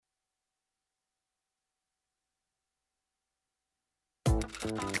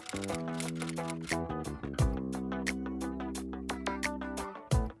Should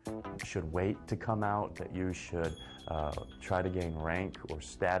wait to come out, that you should try to gain rank or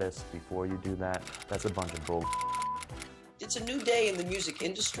status before you do that. That's a bunch of bull. It's a new day in the music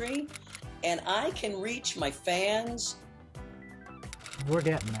industry, and I can reach my fans. We're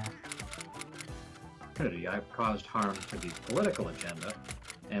getting there. I've caused harm to the political agenda,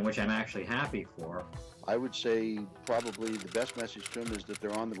 and which I'm actually happy for. I would say probably the best message to them is that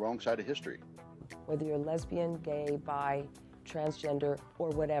they're on the wrong side of history. Whether you're lesbian, gay, bi, transgender,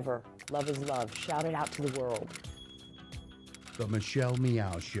 or whatever, love is love. Shout it out to the world. The Michelle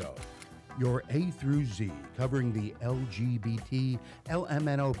Meow Show, your A through Z, covering the LGBT,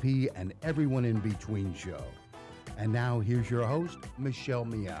 LMNOP, and everyone in between show. And now here's your host, Michelle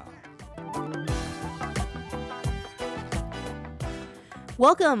Meow.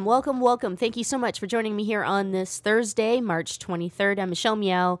 Welcome, welcome, welcome. Thank you so much for joining me here on this Thursday, March 23rd. I'm Michelle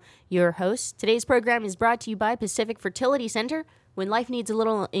Meow, your host. Today's program is brought to you by Pacific Fertility Center. When life needs a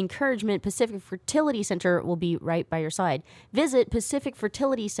little encouragement, Pacific Fertility Center will be right by your side. Visit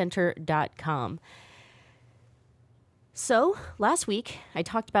pacificfertilitycenter.com. So, last week, I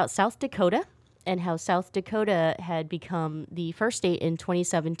talked about South Dakota and how South Dakota had become the first state in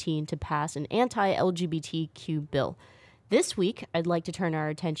 2017 to pass an anti-LGBTQ bill. This week, I'd like to turn our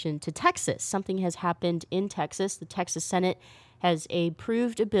attention to Texas. Something has happened in Texas. The Texas Senate has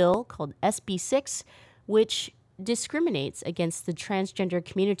approved a bill called SB6, which discriminates against the transgender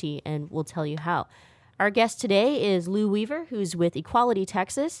community, and we'll tell you how. Our guest today is Lou Weaver, who's with Equality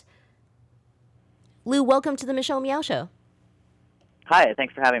Texas. Lou, welcome to the Michelle Meow Show. Hi,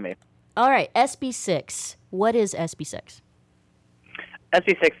 thanks for having me. All right, SB6. What is SB6?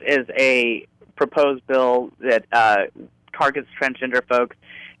 SB6 is a proposed bill that targets transgender folks,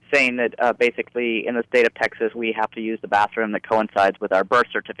 saying that basically in the state of Texas we have to use the bathroom that coincides with our birth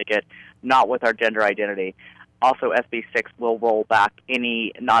certificate, not with our gender identity. Also, SB6 will roll back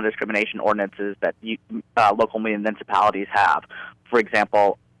any non-discrimination ordinances that local municipalities have. For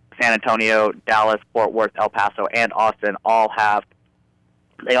example, San Antonio, Dallas, Fort Worth, El Paso, and Austin all have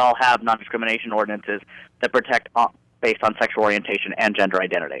non-discrimination ordinances that protect based on sexual orientation and gender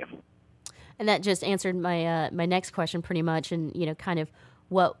identity. And that just answered my my next question pretty much, and kind of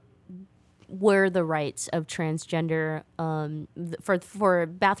what were the rights of transgender for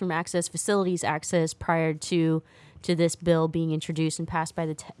bathroom access, facilities access prior to this bill being introduced and passed by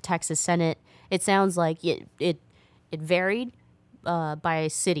the Texas Senate. It sounds like it varied by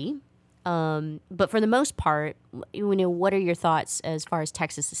city, but for the most part, what are your thoughts as far as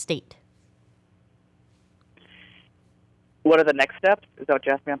Texas as a state? What are the next steps? Is that what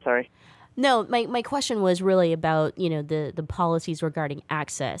you asked me? I'm sorry. No, my question was really about, the policies regarding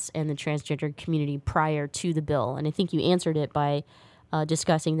access and the transgender community prior to the bill. And I think you answered it by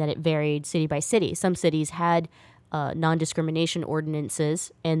discussing that it varied city by city. Some cities had non-discrimination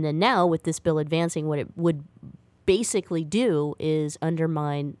ordinances, and then now with this bill advancing, what it would basically do is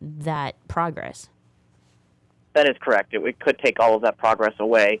undermine that progress. That is correct. It could take all of that progress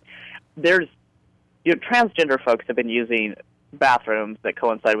away. Transgender folks have been using bathrooms that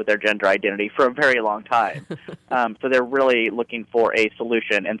coincide with their gender identity for a very long time. So they're really looking for a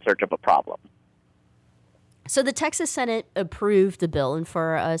solution in search of a problem. So the Texas Senate approved the bill, and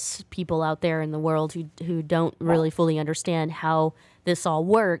for us people out there in the world who don't really fully understand how this all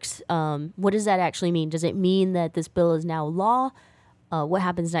works, what does that actually mean? Does it mean that this bill is now law? What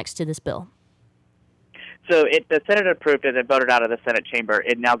happens next to this bill? So the Senate approved it and voted out of the Senate chamber.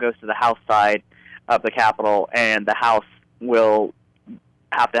 It now goes to the House side of the Capitol, and the House will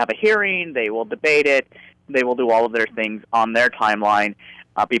have to have a hearing, they will debate it, they will do all of their things on their timeline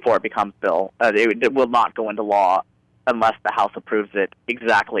before it becomes bill. It will not go into law unless the House approves it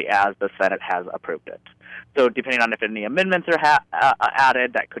exactly as the Senate has approved it. So depending on if any amendments are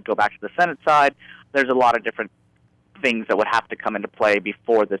added, that could go back to the Senate side. There's a lot of different things that would have to come into play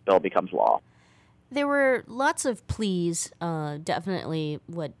before this bill becomes law. There were lots of pleas, definitely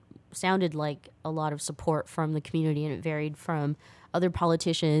what sounded like a lot of support from the community, and it varied from other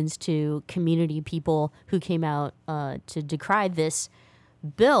politicians to community people who came out to decry this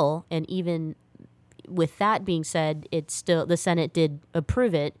bill. And even with that being said, the Senate did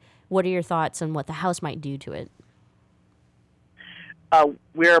approve it. What are your thoughts on what the House might do to it?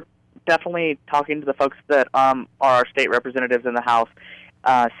 We're definitely talking to the folks that are our state representatives in the House,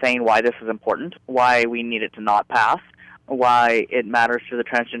 saying why this is important, why we need it to not pass, why it matters to the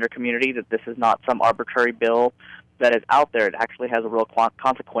transgender community, that this is not some arbitrary bill that is out there. It actually has real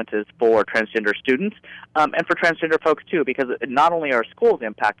consequences for transgender students and for transgender folks too, because not only are schools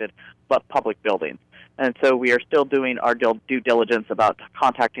impacted, but public buildings. And so we are still doing our due diligence about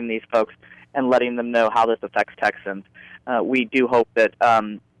contacting these folks and letting them know how this affects Texans. We do hope that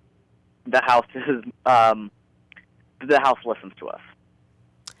the House listens to us.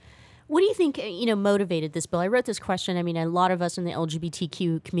 What do you think, motivated this bill? I wrote this question. I mean, a lot of us in the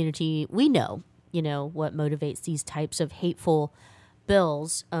LGBTQ community, we know, what motivates these types of hateful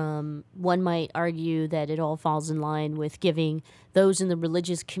bills. One might argue that it all falls in line with giving those in the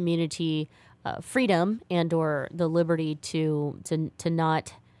religious community freedom and or the liberty to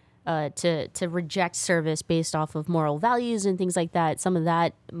not to reject service based off of moral values and things like that. Some of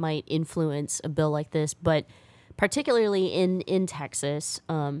that might influence a bill like this, but particularly in Texas,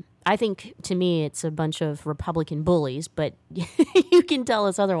 I think, to me, it's a bunch of Republican bullies, but you can tell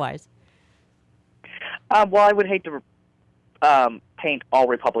us otherwise. Well, I would hate to paint all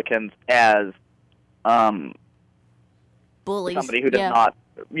Republicans as bullies. Somebody who does not,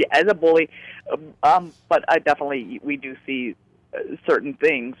 as a bully. But I definitely, we do see certain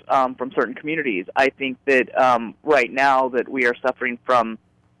things from certain communities. I think that right now that we are suffering from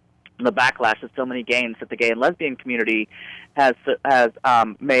the backlash of so many gains that the gay and lesbian community has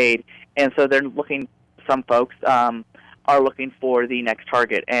made, and so they're looking. Some folks are looking for the next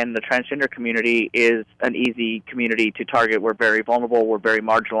target, and the transgender community is an easy community to target. We're very vulnerable. We're very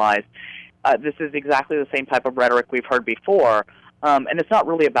marginalized. This is exactly the same type of rhetoric we've heard before, and it's not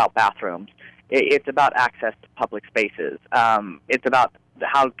really about bathrooms. It's about access to public spaces. It's about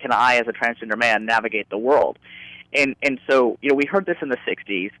how can I, as a transgender man, navigate the world, and so we heard this in the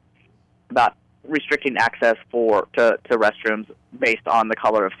 '60s. About restricting access to restrooms based on the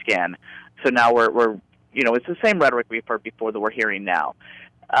color of skin. So now we're it's the same rhetoric we've heard before that we're hearing now.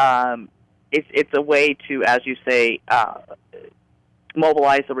 It's a way to, as you say,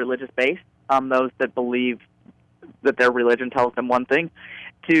 mobilize the religious base, those that believe that their religion tells them one thing,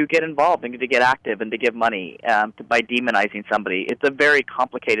 to get involved and to get active and to give money by demonizing somebody. It's a very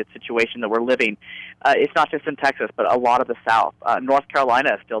complicated situation that we're living. It's not just in Texas, but a lot of the South. North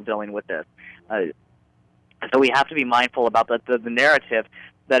Carolina is still dealing with this. So we have to be mindful about the narrative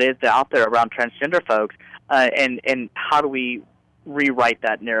that is out there around transgender folks, and how do we rewrite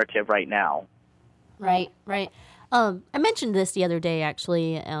that narrative right now? Right. I mentioned this the other day,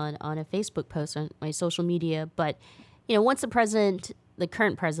 actually, on a Facebook post on my social media, but once the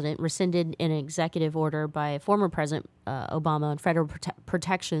current president rescinded an executive order by former President Obama on federal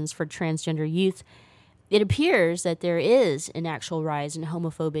protections for transgender youth, it appears that there is an actual rise in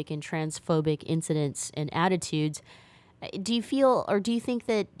homophobic and transphobic incidents and attitudes. Do you feel, or do you think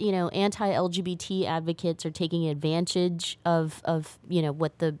that, anti-LGBT advocates are taking advantage of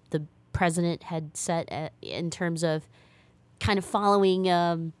what the president had set in terms of kind of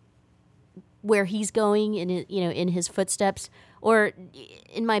following where he's going in his footsteps? Or,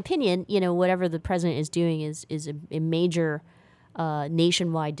 in my opinion, whatever the president is doing is a major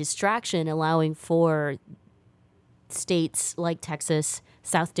nationwide distraction, allowing for states like Texas,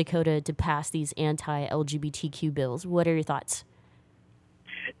 South Dakota to pass these anti-LGBTQ bills. What are your thoughts?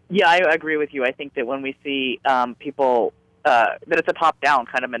 Yeah, I agree with you. I think that when we see people, that it's a top-down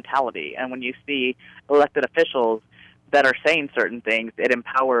kind of mentality, and when you see elected officials that are saying certain things, it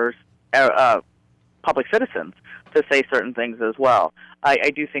empowers public citizens to say certain things as well. I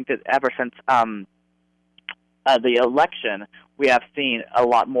do think that ever since the election, we have seen a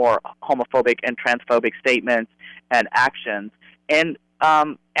lot more homophobic and transphobic statements and actions, and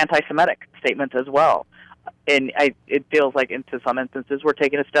anti-Semitic statements as well. And it feels like, into some instances, we're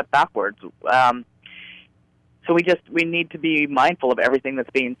taking a step backwards. So we need to be mindful of everything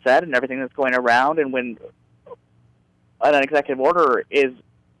that's being said and everything that's going around. And when an executive order is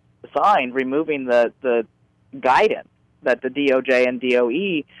signed, removing the guidance that the DOJ and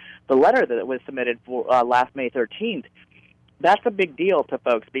DOE, the letter that was submitted for last May 13th, that's a big deal to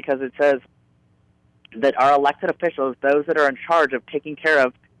folks, because it says that our elected officials, those that are in charge of taking care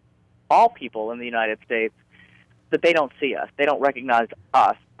of all people in the United States, that they don't see us. They don't recognize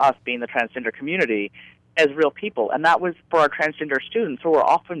us being the transgender community, as real people. And that was for our transgender students, who are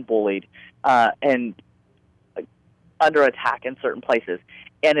often bullied and under attack in certain places.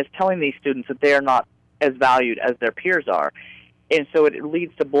 And it's telling these students that they are not as valued as their peers are. And so it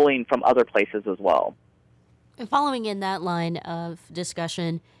leads to bullying from other places as well. And following in that line of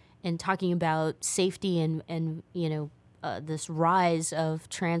discussion and talking about safety and this rise of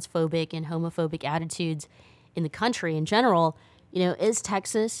transphobic and homophobic attitudes in the country in general, is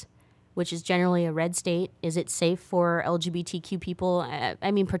Texas, which is generally a red state, is it safe for LGBTQ people? I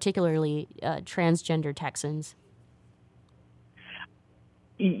mean, particularly transgender Texans.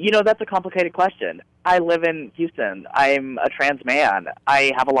 That's a complicated question. I live in Houston. I'm a trans man.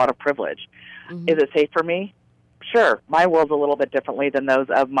 I have a lot of privilege. Mm-hmm. Is it safe for me? Sure. My world's a little bit differently than those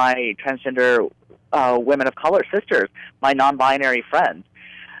of my transgender women of color sisters, my non-binary friends.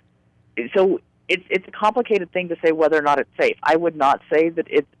 So it's a complicated thing to say whether or not it's safe. I would not say that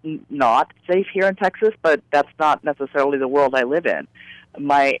it's not safe here in Texas, but that's not necessarily the world I live in.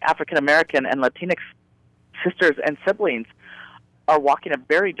 My African-American and Latinx sisters and siblings are walking a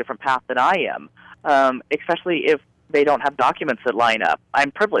very different path than I am, especially if they don't have documents that line up.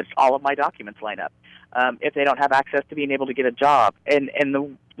 I'm privileged. All of my documents line up. If they don't have access to being able to get a job. And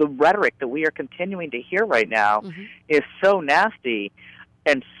the rhetoric that we are continuing to hear right now is so nasty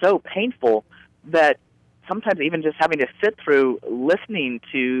and so painful that sometimes even just having to sit through listening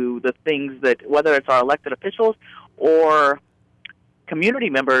to the things that, whether it's our elected officials or community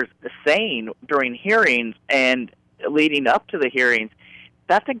members saying during hearings and leading up to the hearings,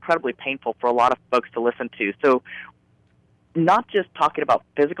 that's incredibly painful for a lot of folks to listen to. So not just talking about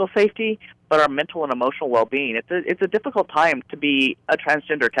physical safety, but our mental and emotional well-being. It's a difficult time to be a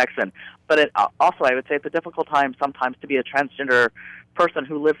transgender Texan, but also I would say it's a difficult time sometimes to be a transgender person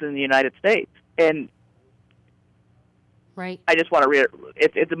who lives in the United States. And right. I just want to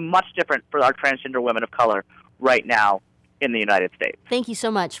it's much different for our transgender women of color right now in the United States. Thank you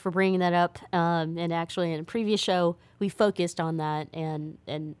so much for bringing that up. And actually, in a previous show, we focused on that, and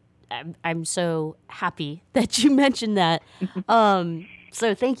I'm so happy that you mentioned that.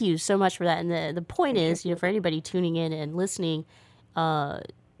 So thank you so much for that. And the point is, for anybody tuning in and listening,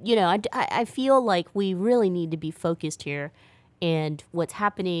 I feel like we really need to be focused here. And what's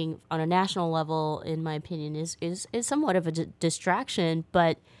happening on a national level, in my opinion, is somewhat of a distraction.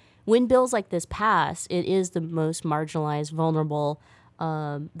 But when bills like this pass, it is the most marginalized, vulnerable,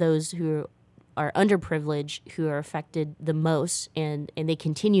 those who are underprivileged, who are affected the most, and they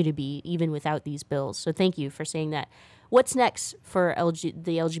continue to be even without these bills. So thank you for saying that. What's next for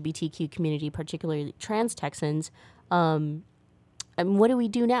the LGBTQ community, particularly trans Texans? And what do we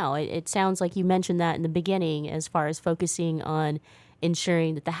do now? It sounds like you mentioned that in the beginning as far as focusing on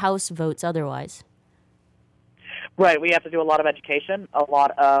ensuring that the House votes otherwise. Right. We have to do a lot of education, a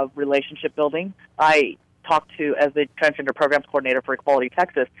lot of relationship building. I talk to, as the Transgender Programs Coordinator for Equality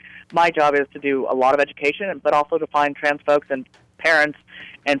Texas, my job is to do a lot of education, but also to find trans folks and parents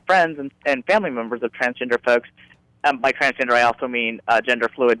and friends and family members of transgender folks. By transgender, I also mean gender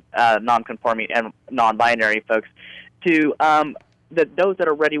fluid, non-conforming, and non-binary folks, to those that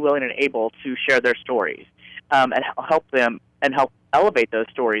are ready, willing, and able to share their stories and help them and help elevate those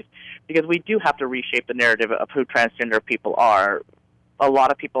stories, because we do have to reshape the narrative of who transgender people are. A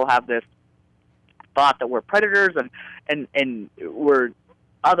lot of people have this thought that we're predators and we're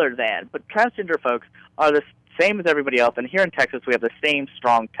other than, but transgender folks are the same as everybody else, and here in Texas we have the same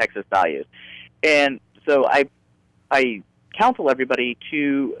strong Texas values. And so I counsel everybody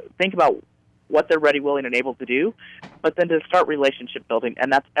to think about what they're ready, willing, and able to do, but then to start relationship building,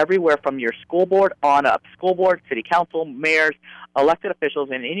 and that's everywhere from your school board on up. School board, city council, mayors, elected officials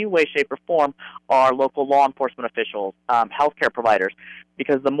in any way, shape, or form, are local law enforcement officials, healthcare providers,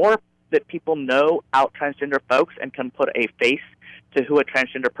 because the more that people know out transgender folks and can put a face to who a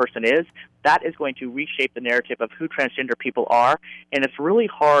transgender person is, that is going to reshape the narrative of who transgender people are, and it's really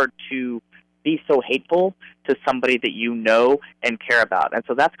hard to be so hateful to somebody that you know and care about. And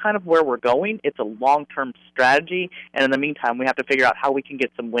so that's kind of where we're going. It's a long-term strategy, and in the meantime, we have to figure out how we can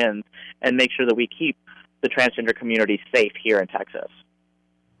get some wins and make sure that we keep the transgender community safe here in Texas.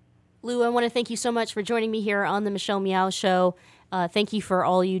 Lou, I want to thank you so much for joining me here on the Michelle Meow Show. Thank you for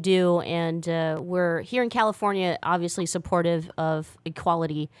all you do, and we're here in California, obviously supportive of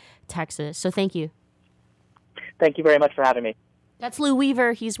Equality Texas. So thank you. Thank you very much for having me. That's Lou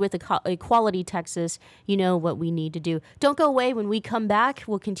Weaver. He's with Equality Texas. You know what we need to do. Don't go away. When we come back,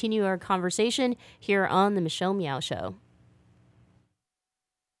 we'll continue our conversation here on the Michelle Meow Show.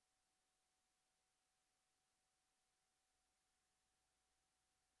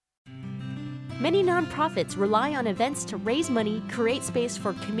 Many nonprofits rely on events to raise money, create space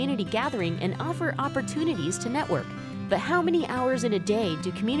for community gathering, and offer opportunities to network. But how many hours in a day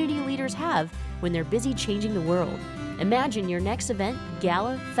do community leaders have when they're busy changing the world? Imagine your next event,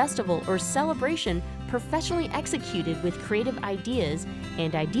 gala, festival, or celebration professionally executed with creative ideas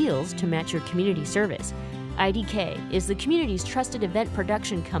and ideals to match your community service. IDK is the community's trusted event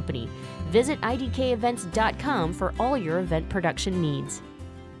production company. Visit idkevents.com for all your event production needs.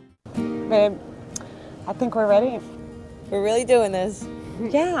 Babe, I think we're ready. We're really doing this.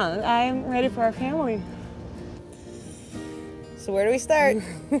 Yeah, I'm ready for our family. So where do we start?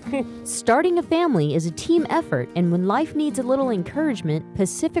 Starting a family is a team effort, and when life needs a little encouragement,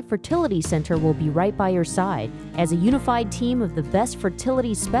 Pacific Fertility Center will be right by your side. As a unified team of the best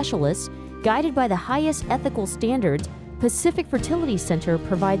fertility specialists, guided by the highest ethical standards, Pacific Fertility Center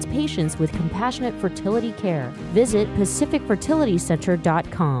provides patients with compassionate fertility care. Visit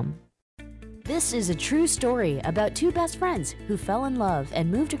pacificfertilitycenter.com. This is a true story about two best friends who fell in love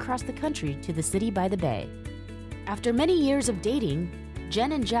and moved across the country to the city by the bay. After many years of dating,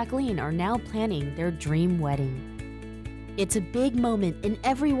 Jen and Jacqueline are now planning their dream wedding. It's a big moment in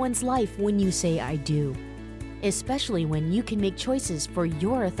everyone's life when you say I do, especially when you can make choices for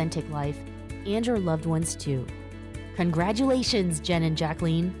your authentic life and your loved ones too. Congratulations, Jen and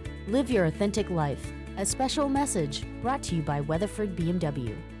Jacqueline. Live your authentic life. A special message brought to you by Weatherford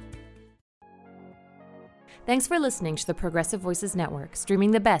BMW. Thanks for listening to the Progressive Voices Network, streaming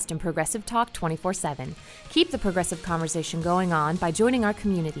the best in progressive talk 24/7. Keep the progressive conversation going on by joining our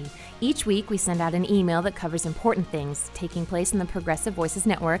community. Each week, we send out an email that covers important things taking place in the Progressive Voices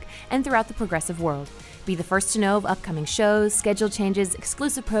Network and throughout the progressive world. Be the first to know of upcoming shows, schedule changes,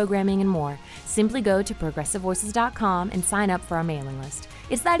 exclusive programming, and more. Simply go to progressivevoices.com and sign up for our mailing list.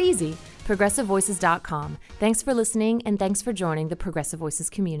 It's that easy. progressivevoices.com. Thanks for listening, and thanks for joining the Progressive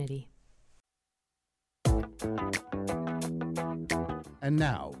Voices community. And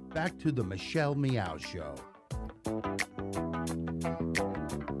now, back to the Michelle Meow Show.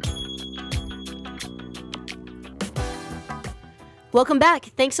 Welcome back.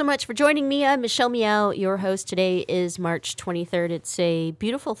 Thanks so much for joining me. I'm Michelle Meow, your host. Today is March 23rd. It's a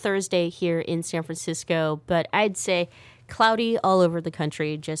beautiful Thursday here in San Francisco, but I'd say cloudy all over the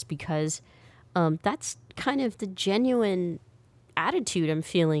country just because that's kind of the genuine attitude I'm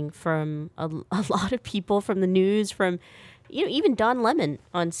feeling from a lot of people, from the news, from even Don Lemon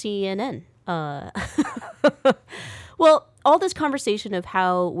on CNN. Well, all this conversation of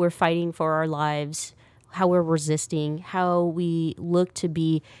how we're fighting for our lives, how we're resisting, how we look to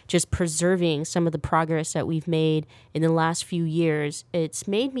be just preserving some of the progress that we've made in the last few years, it's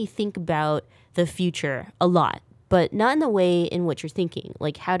made me think about the future a lot, but not in the way in which you're thinking.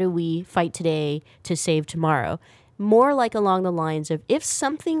 Like, how do we fight today to save tomorrow? More like along the lines of, if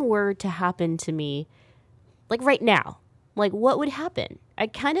something were to happen to me, like right now, like what would happen? I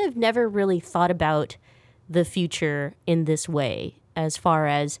kind of never really thought about the future in this way, as far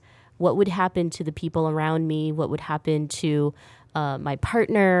as what would happen to the people around me, what would happen to my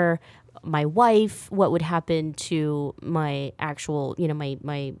partner, my wife, what would happen to my actual,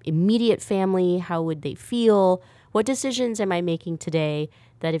 my immediate family, how would they feel? What decisions am I making today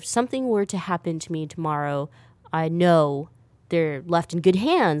that if something were to happen to me tomorrow, I know they're left in good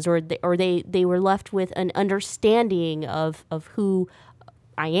hands, or they were left with an understanding of who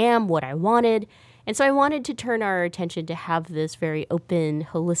I am, what I wanted. And so I wanted to turn our attention to have this very open,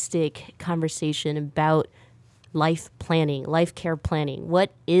 holistic conversation about life planning, life care planning.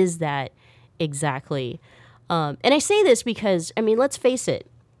 What is that exactly? And I say this because, let's face it.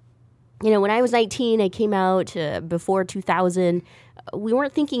 When I was 19, I came out before 2000. We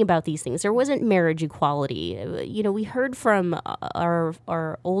weren't thinking about these things. There wasn't marriage equality. We heard from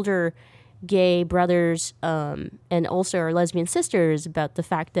our older gay brothers and also our lesbian sisters about the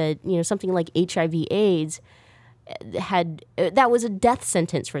fact that, something like HIV/AIDS that was a death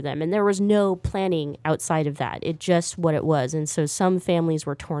sentence for them, and there was no planning outside of that. It just what it was. And so some families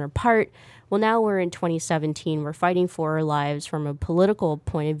were torn apart. Well, now we're in 2017. We're fighting for our lives from a political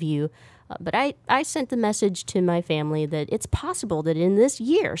point of view. But I sent the message to my family that it's possible that in this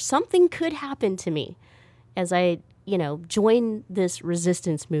year something could happen to me as I, join this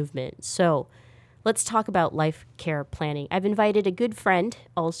resistance movement. So let's talk about life care planning. I've invited a good friend,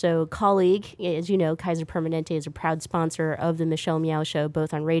 also colleague. As you know, Kaiser Permanente is a proud sponsor of the Michelle Meow Show,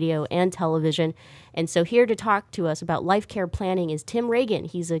 both on radio and television. And so here to talk to us about life care planning is Tim Regan.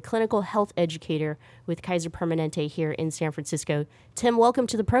 He's a clinical health educator with Kaiser Permanente here in San Francisco. Tim, welcome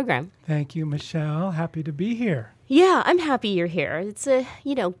to the program. Thank you, Michelle. Happy to be here. Yeah, I'm happy you're here. It's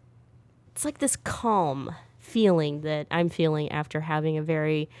it's like this calm feeling that I'm feeling after having a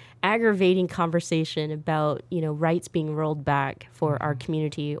very aggravating conversation about, rights being rolled back for our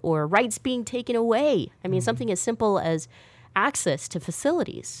community or rights being taken away. Something as simple as access to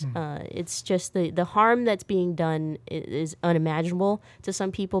facilities. It's just the harm that's being done is unimaginable to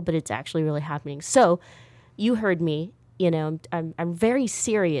some people, but it's actually really happening. So you heard me. I'm very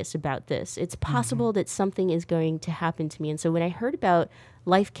serious about this. It's possible that something is going to happen to me. And so when I heard about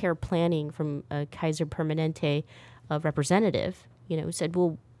life care planning from a Kaiser Permanente representative, who said,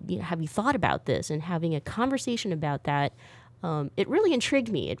 well, have you thought about this? And having a conversation about that, it really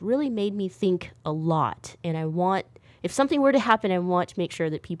intrigued me. It really made me think a lot. And I want if something were to happen, I want to make sure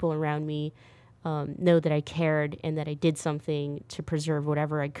that people around me know that I cared and that I did something to preserve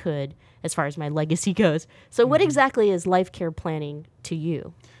whatever I could as far as my legacy goes. So what exactly is life care planning to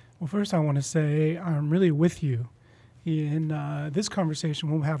you? Well, first I want to say I'm really with you. In this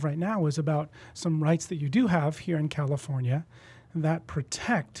conversation we'll have right now is about some rights that you do have here in California that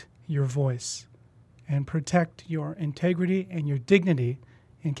protect your voice and protect your integrity and your dignity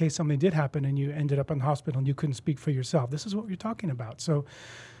in case something did happen and you ended up in the hospital and you couldn't speak for yourself. This is what you're talking about. So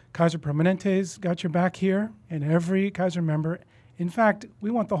Kaiser Permanente's got your back here, and every Kaiser member. In fact, we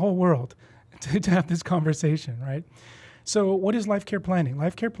want the whole world to have this conversation, right? So what is life care planning?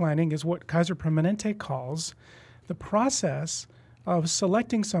 Life care planning is what Kaiser Permanente calls the process of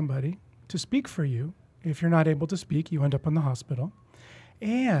selecting somebody to speak for you. If you're not able to speak, you end up in the hospital.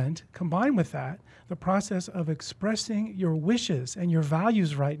 And combined with that, the process of expressing your wishes and your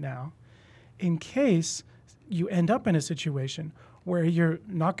values right now in case you end up in a situation where you're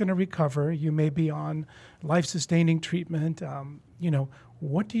not going to recover, you may be on life-sustaining treatment.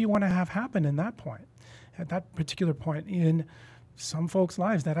 What do you want to have happen in that point? At that particular point in some folks'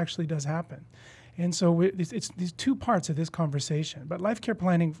 lives, that actually does happen. And so it's these two parts of this conversation. But life care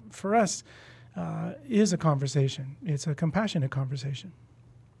planning for us is a conversation. It's a compassionate conversation.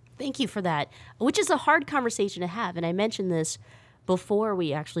 Thank you for that, which is a hard conversation to have. And I mentioned this before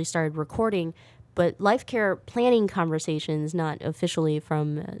we actually started recording, but life care planning conversations, not officially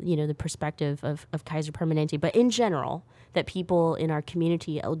from the perspective of Kaiser Permanente, but in general, that people in our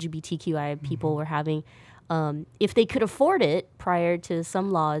community, LGBTQI people, were having, if they could afford it prior to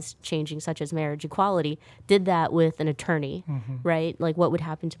some laws changing, such as marriage equality, did that with an attorney, right? Like, what would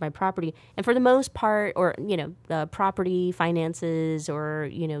happen to my property? And for the most part, or property, finances, or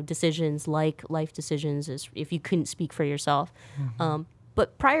decisions like life decisions, is if you couldn't speak for yourself.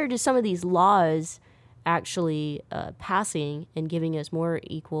 But prior to some of these laws actually passing and giving us more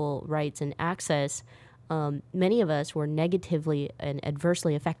equal rights and access, many of us were negatively and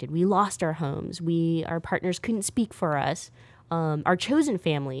adversely affected. We lost our homes. Our partners couldn't speak for us. Our chosen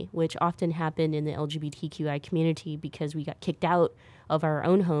family, which often happened in the LGBTQI community because we got kicked out of our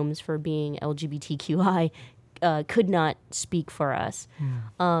own homes for being LGBTQI, could not speak for us.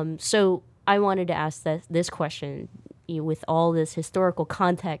 So I wanted to ask this question. With all this historical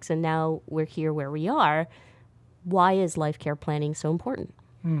context, and now we're here where we are, why is life care planning so important?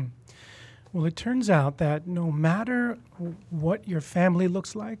 Well, it turns out that no matter what your family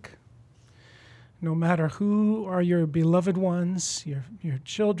looks like, no matter who are your beloved ones, your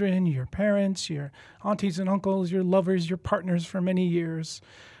children, your parents, your aunties and uncles, your lovers, your partners for many years,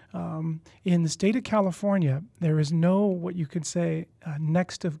 in the state of California, there is no, what you could say,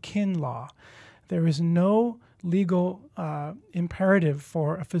 next of kin law. There is no legal imperative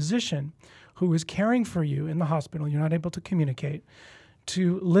for a physician who is caring for you in the hospital, you're not able to communicate,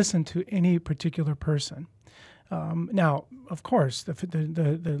 to listen to any particular person. Now, of course,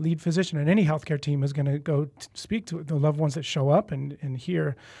 the lead physician in any healthcare team is going to go speak to the loved ones that show up and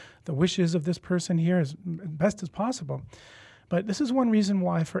hear the wishes of this person here as best as possible. But this is one reason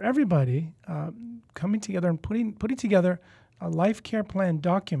why for everybody, coming together and putting together a life care plan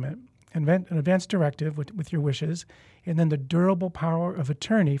document, an advance directive with your wishes, and then the durable power of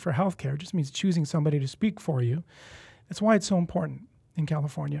attorney for healthcare. It just means choosing somebody to speak for you. That's why it's so important in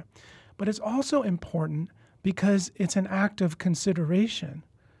California. But it's also important because it's an act of consideration.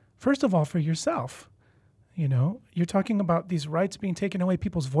 First of all, for yourself. You're talking about these rights being taken away,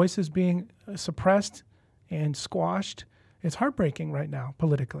 people's voices being suppressed and squashed. It's heartbreaking right now,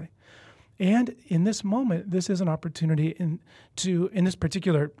 politically. And in this moment, this is an opportunity in this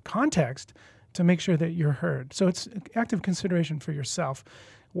particular context to make sure that you're heard. So it's active consideration for yourself,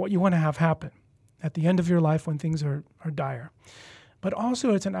 what you want to have happen at the end of your life when things are dire. But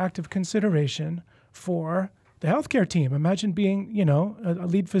also it's an active consideration for the healthcare team. Imagine being, a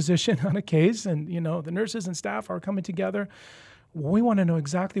lead physician on a case and, the nurses and staff are coming together. We want to know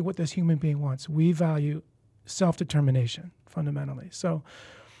exactly what this human being wants. We value self-determination fundamentally. So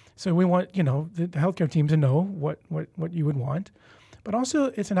we want, the healthcare team to know what you would want. But also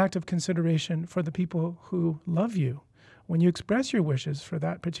it's an act of consideration for the people who love you. When you express your wishes for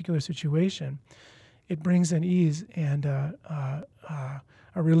that particular situation, it brings an ease and a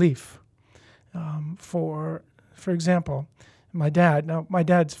relief. For example, my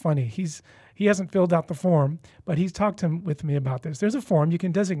dad's funny. He hasn't filled out the form, but he's talked with me about this. There's a form, you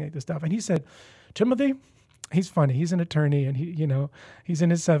can designate this stuff. And he said, Timothy, he's funny. He's an attorney, and he's in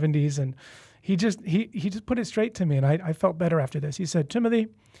his 70s, and he just put it straight to me, and I felt better after this. He said, Timothy,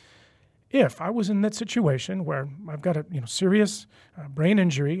 if I was in that situation where I've got a serious brain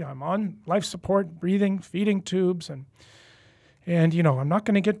injury, I'm on life support, breathing, feeding tubes, and I'm not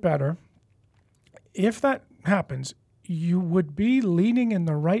going to get better. If that happens, you would be leaning in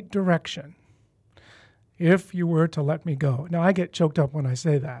the right direction if you were to let me go. Now, I get choked up when I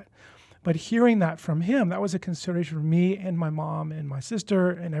say that, but hearing that from him, that was a consideration for me and my mom and my sister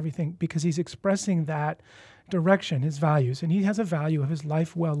and everything, because he's expressing that direction, his values, and he has a value of his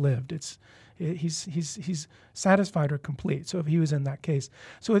life well lived. He's satisfied or complete. So if he was in that case,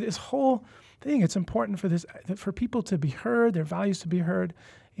 so this whole thing, it's important for people to be heard, their values to be heard,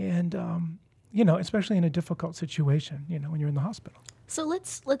 and especially in a difficult situation, when you're in the hospital. So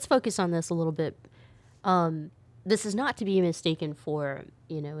let's focus on this a little bit. This is not to be mistaken for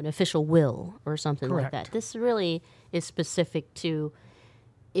an official will or something Correct. like that. This really is specific to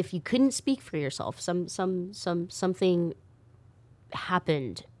if you couldn't speak for yourself, something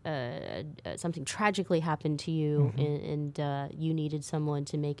happened, something tragically happened to you, and you needed someone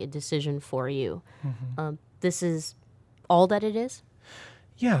to make a decision for you. This is all that it is?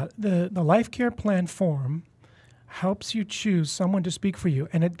 Yeah, the Life Care Plan form helps you choose someone to speak for you,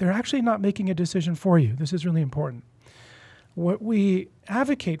 and they're actually not making a decision for you. This is really important. What we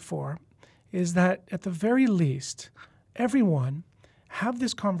advocate for is that at the very least, everyone have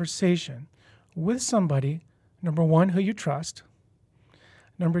this conversation with somebody, number one, who you trust,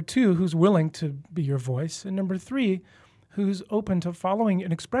 number two, who's willing to be your voice, and number three, who's open to following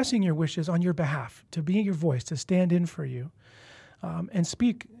and expressing your wishes on your behalf, to be your voice, to stand in for you, and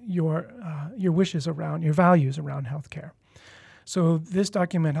speak your wishes around, your values around healthcare. So this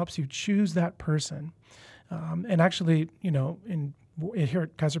document helps you choose that person. And actually, here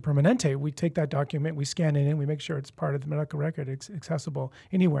at Kaiser Permanente, we take that document, we scan it in, we make sure it's part of the medical record, it's accessible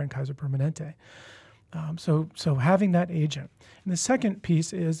anywhere in Kaiser Permanente. So having that agent. And the second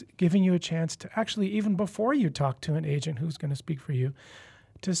piece is giving you a chance to actually, even before you talk to an agent who's going to speak for you,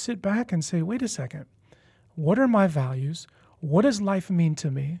 to sit back and say, wait a second, what are my values? What does life mean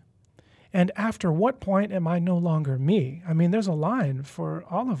to me? And after what point am I no longer me? I mean, there's a line for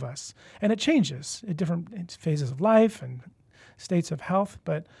all of us, and it changes at different phases of life and states of health.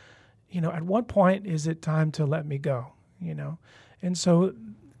 But, at what point is it time to let me go? And so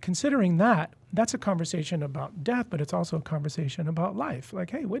considering that, that's a conversation about death, but it's also a conversation about life.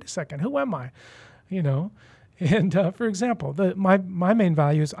 Like, hey, wait a second, who am I? And for example, my main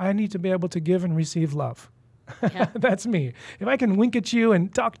value is I need to be able to give and receive love. Yeah. That's me. If I can wink at you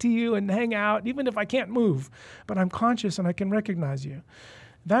and talk to you and hang out, even if I can't move, but I'm conscious and I can recognize you,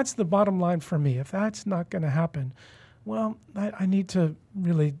 that's the bottom line for me. If that's not going to happen, well, I need to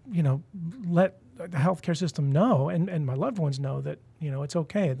really, let the healthcare system know and my loved ones know that, it's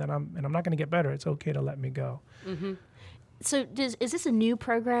okay, that I'm not going to get better. It's okay to let me go. Mm-hmm. So is this a new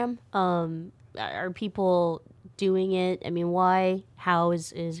program? Are people doing it? I mean, why? How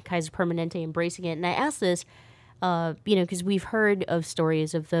is Kaiser Permanente embracing it? And I ask this, because we've heard of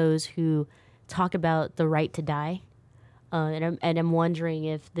stories of those who talk about the right to die, and I'm wondering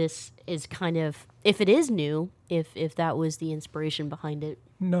if this is if it is new, if that was the inspiration behind it.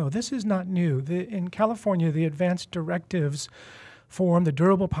 No, this is not new. In California, the Advanced Directives form, the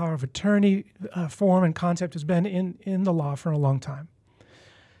Durable Power of Attorney form and concept has been in the law for a long time.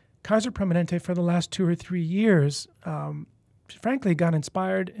 Kaiser Permanente, for the last 2 or 3 years, frankly, got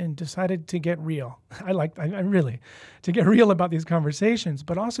inspired and decided to get real. To get real about these conversations,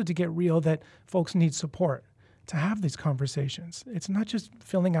 but also to get real that folks need support to have these conversations. It's not just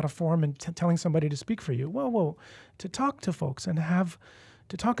filling out a form and telling somebody to speak for you. Whoa, to talk to folks and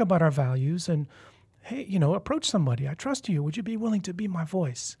to talk about our values and, hey, approach somebody. I trust you. Would you be willing to be my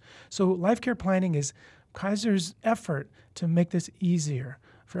voice? So life care planning is Kaiser's effort to make this easier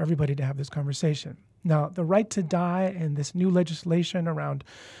for everybody to have this conversation. Now, the right to die and this new legislation around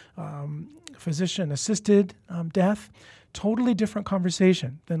physician-assisted death, totally different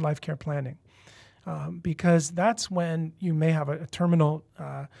conversation than life care planning, because that's when you may have a terminal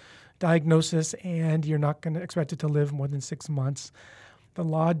diagnosis and you're not going to expect it to live more than 6 months. The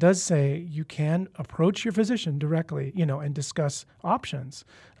law does say you can approach your physician directly, and discuss options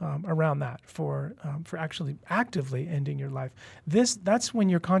around that for actually actively ending your life. That's when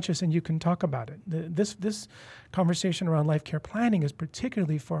you're conscious and you can talk about it. This conversation around life care planning is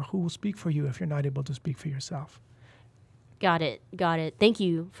particularly for who will speak for you if you're not able to speak for yourself. Got it. Thank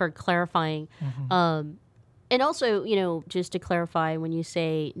you for clarifying. Mm-hmm. And also, just to clarify, when you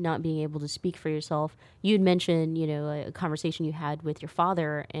say not being able to speak for yourself, you'd mentioned, a conversation you had with your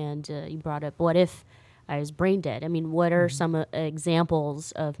father, and you brought up, what if I was brain dead? I mean, what are some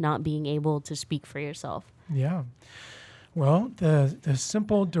examples of not being able to speak for yourself? Yeah. Well, the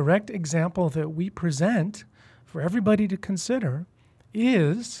simple, direct example that we present for everybody to consider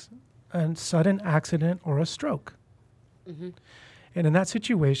is a sudden accident or a stroke. Mm-hmm. And in that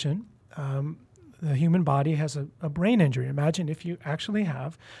situation, the human body has a brain injury. Imagine if you actually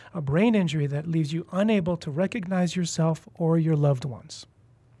have a brain injury that leaves you unable to recognize yourself or your loved ones.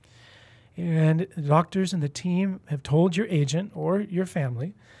 And the doctors and the team have told your agent or your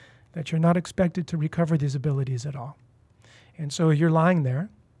family that you're not expected to recover these abilities at all. And so you're lying there,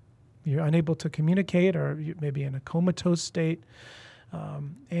 you're unable to communicate, or you may be in a comatose state.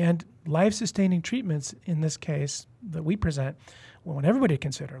 And life-sustaining treatments in this case that we present, we want everybody to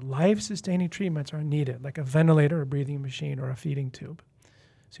consider, life-sustaining treatments are needed, like a ventilator, a breathing machine, or a feeding tube.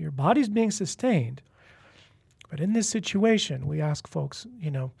 So your body's being sustained. But in this situation, we ask folks,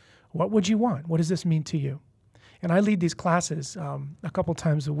 what would you want? What does this mean to you? And I lead these classes a couple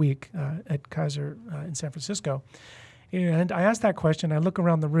times a week at Kaiser in San Francisco. And I ask that question, I look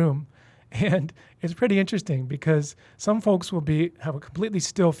around the room, and it's pretty interesting because some folks will have a completely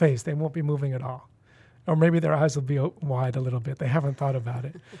still face. They won't be moving at all. Or maybe their eyes will be wide a little bit. They haven't thought about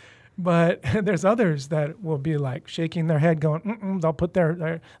it. But there's others that will be like shaking their head going, they'll put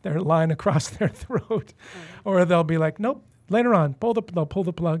their line across their throat. Or they'll be like, nope, later on, they'll pull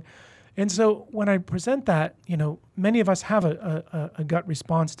the plug. And so when I present that, many of us have a gut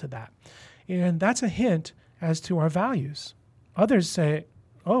response to that. And that's a hint as to our values. Others say,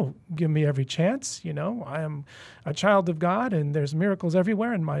 oh, give me every chance. I am a child of God, and there's miracles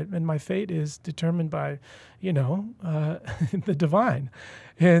everywhere, and my fate is determined by, the divine.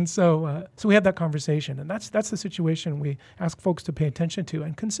 And so we had that conversation, and that's the situation we ask folks to pay attention to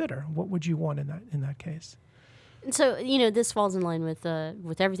and consider. What would you want in that case? So, this falls in line with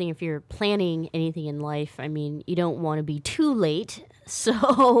everything. If you're planning anything in life, you don't want to be too late.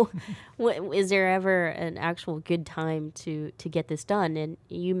 So is there ever an actual good time to get this done? And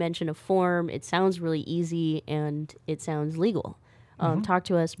you mentioned a form. It sounds really easy and it sounds legal. Talk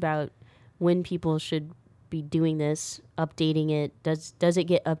to us about when people should be doing this, updating it. Does it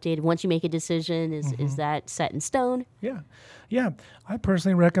get updated once you make a decision? Is that set in stone? Yeah. I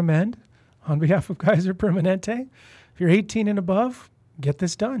personally recommend, on behalf of Kaiser Permanente, if you're 18 and above, get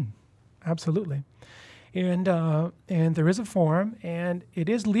this done. Absolutely. And there is a form, and it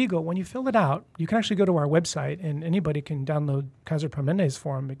is legal. When you fill it out, you can actually go to our website, and anybody can download Kaiser Permanente's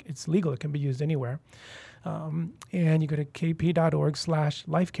form. It's legal. It can be used anywhere. And you go to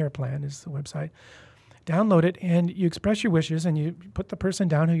kp.org/lifecareplan is the website. Download it, and you express your wishes, and you put the person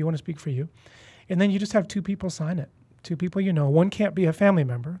down who you want to speak for you. And then you just have two people sign it. Two people One can't be a family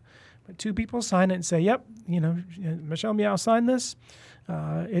member. But two people sign it and say, yep, Michelle Meow signed this.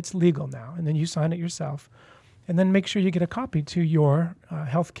 It's legal now. And then you sign it yourself. And then make sure you get a copy to your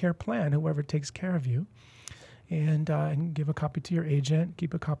health care plan, whoever takes care of you. And give a copy to your agent.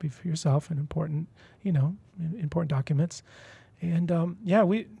 Keep a copy for yourself and important documents. And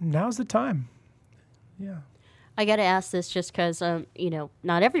now's the time. Yeah. I got to ask this just because,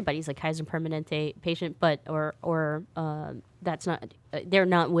 not everybody's a Kaiser Permanente patient, but that's not, they're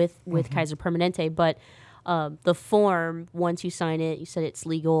not with Kaiser Permanente, but the form, once you sign it, you said it's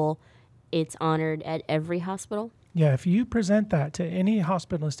legal, it's honored at every hospital? Yeah, if you present that to any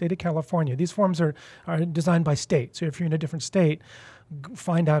hospital in the state of California, these forms are designed by state. So if you're in a different state,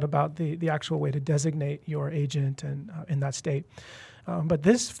 find out about the actual way to designate your agent and in that state. But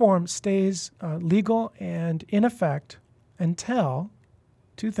this form stays legal and in effect until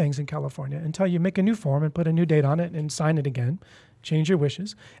two things in California, until you make a new form and put a new date on it and sign it again, change your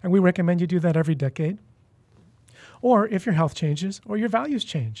wishes. And we recommend you do that every decade. Or if your health changes or your values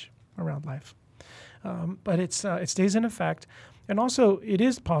change around life. But it stays in effect. And also, it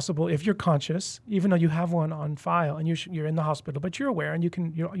is possible if you're conscious, even though you have one on file and you're in the hospital, but you're aware and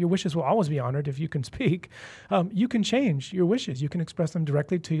your wishes will always be honored if you can speak, you can change your wishes. You can express them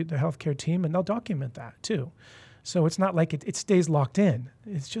directly to the healthcare team, and they'll document that too. So it's not like it stays locked in.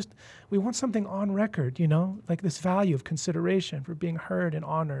 It's just we want something on record, like this value of consideration for being heard and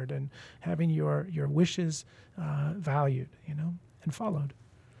honored and having your wishes valued, and followed.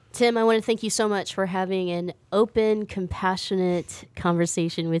 Tim, I want to thank you so much for having an open, compassionate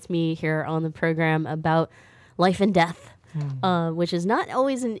conversation with me here on the program about life and death, which is not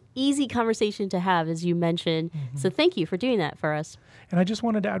always an easy conversation to have, as you mentioned. So thank you for doing that for us. And I just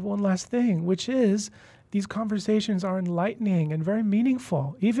wanted to add one last thing, which is these conversations are enlightening and very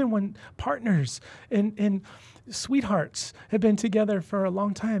meaningful, even when partners and sweethearts have been together for a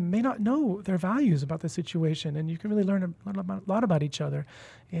long time, may not know their values about the situation, and you can really learn a lot about each other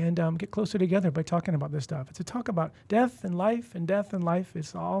and get closer together by talking about this stuff. It's a talk about death and life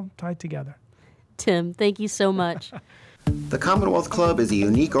is all tied together. Tim, thank you so much. The Commonwealth Club is a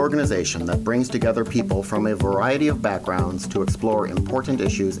unique organization that brings together people from a variety of backgrounds to explore important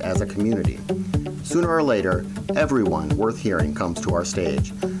issues as a community. Sooner or later, everyone worth hearing comes to our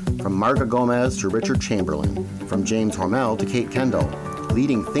stage. From Marga Gomez to Richard Chamberlain, from James Hormel to Kate Kendall,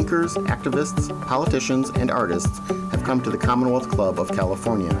 leading thinkers, activists, politicians, and artists have come to the Commonwealth Club of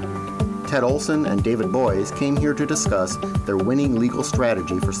California. Ted Olson and David Boyes came here to discuss their winning legal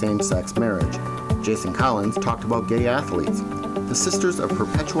strategy for same-sex marriage. Jason Collins talked about gay athletes. The Sisters of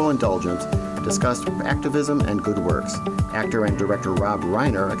Perpetual Indulgence discussed activism and good works. Actor and director Rob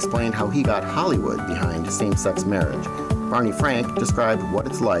Reiner explained how he got Hollywood behind same-sex marriage. Barney Frank described what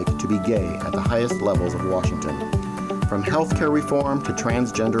it's like to be gay at the highest levels of Washington. From healthcare reform to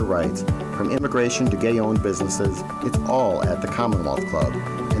transgender rights, from immigration to gay-owned businesses, it's all at the Commonwealth Club.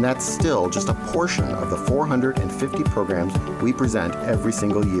 And that's still just a portion of the 450 programs we present every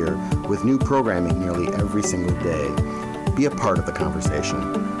single year, with new programming nearly every single day. Be a part of the conversation.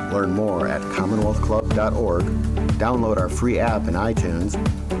 Learn more at commonwealthclub.org, download our free app in iTunes,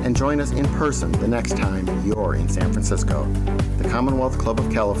 and join us in person the next time you're in San Francisco. The Commonwealth Club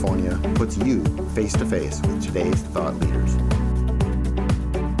of California puts you face to face with today's thought leaders.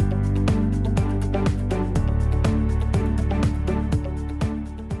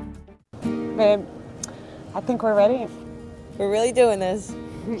 Babe, I think we're ready. We're really doing this.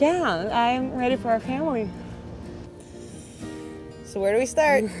 Yeah, I'm ready for our family. So where do we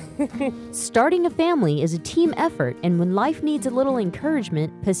start? Starting a family is a team effort, and when life needs a little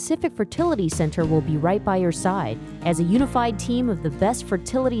encouragement, Pacific Fertility Center will be right by your side. As a unified team of the best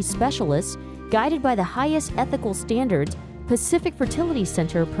fertility specialists, guided by the highest ethical standards, Pacific Fertility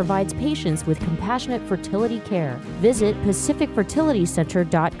Center provides patients with compassionate fertility care. Visit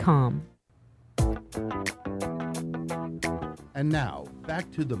pacificfertilitycenter.com. And now,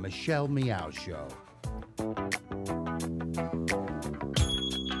 back to the Michelle Meow Show.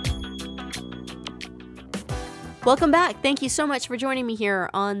 Welcome back. Thank you so much for joining me here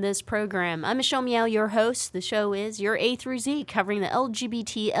on this program. I'm Michelle Meow, your host. The show is your A through Z, covering the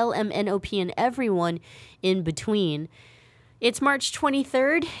LGBT, LMNOP, and everyone in between. It's March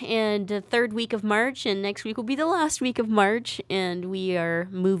 23rd, and the third week of March, and next week will be the last week of March, and we are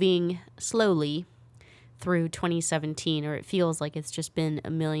moving slowly through 2017, or it feels like it's just been a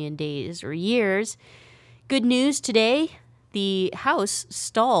million days or years. Good news today, the House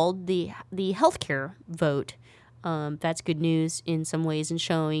stalled the healthcare vote. That's good news in some ways, and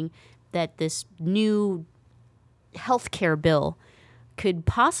showing that this new healthcare bill could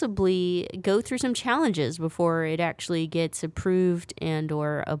possibly go through some challenges before it actually gets approved and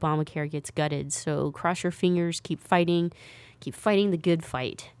or Obamacare gets gutted. So cross your fingers, keep fighting the good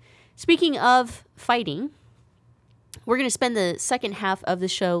fight. Speaking of fighting, we're going to spend the second half of the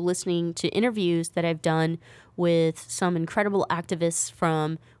show listening to interviews that I've done with some incredible activists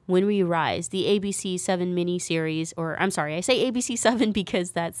from When We Rise, the ABC 7 miniseries, or I'm sorry, I say ABC 7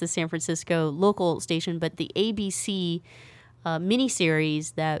 because that's the San Francisco local station, but the ABC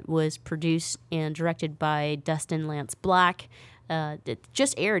miniseries that was produced and directed by Dustin Lance Black. It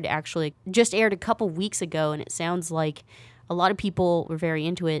just aired a couple weeks ago, and it sounds like a lot of people were very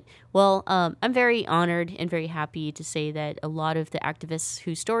into it. Well, I'm very honored and very happy to say that a lot of the activists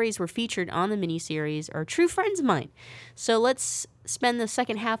whose stories were featured on the miniseries are true friends of mine. So let's spend the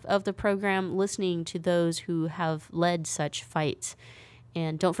second half of the program listening to those who have led such fights.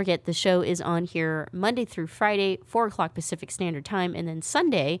 And don't forget, the show is on here Monday through Friday, 4 o'clock Pacific Standard Time. And then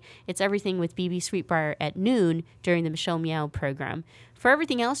Sunday, it's Everything with BB Sweetbriar at noon during the Michelle Meow program. For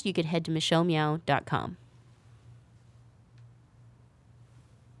everything else, you could head to michellemeow.com.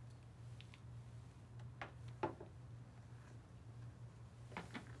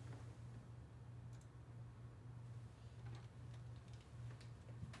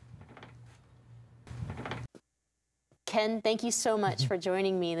 Ken, thank you so much for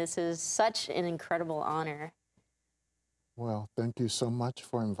joining me. This is such an incredible honor. Well, thank you so much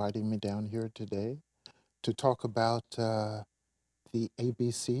for inviting me down here today to talk about the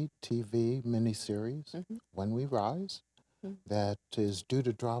ABC TV miniseries, When We Rise, that is due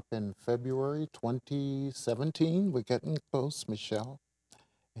to drop in February 2017. We're getting close, Michelle,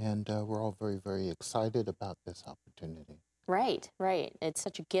 and we're all very, very excited about this opportunity. Right. It's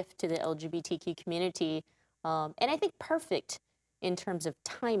such a gift to the LGBTQ community. And I think perfect in terms of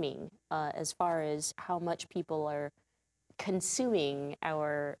timing, as far as how much people are consuming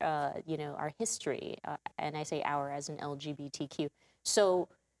our, our history. And I say our as an LGBTQ. So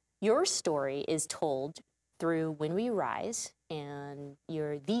your story is told through When We Rise, and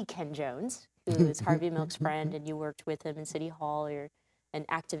you're the Ken Jones, who is Harvey Milk's friend, and you worked with him in City Hall. You're an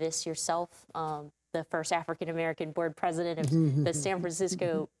activist yourself. the first African American board president of the San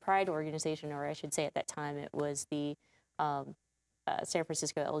Francisco Pride organization, or I should say at that time it was the San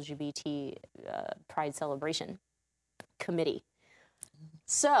Francisco LGBT Pride Celebration Committee.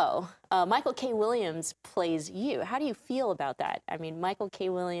 So, Michael K. Williams plays you. How do you feel about that? I mean, Michael K.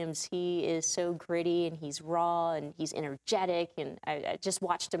 Williams, he is so gritty and he's raw and he's energetic. And I just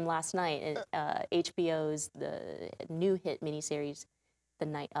watched him last night in HBO's the new hit miniseries, The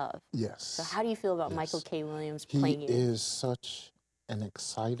Night Of. Yes. So, how do you feel about Yes. Michael K. Williams playing you? He is such an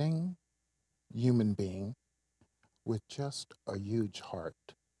exciting human being with just a huge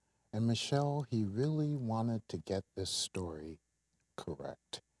heart. And Michelle, he really wanted to get this story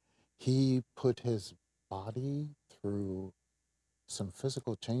correct. He put his body through some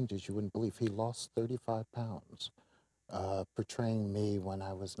physical changes you wouldn't believe. He lost 35 pounds, portraying me when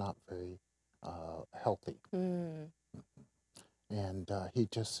I was not very healthy. And he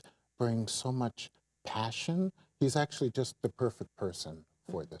just brings so much passion. He's actually just the perfect person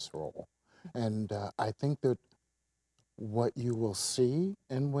for this role. And I think that what you will see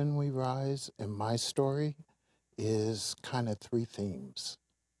in When We Rise in my story is kind of three themes.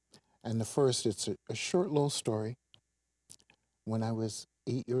 And the first, it's a short little story. When I was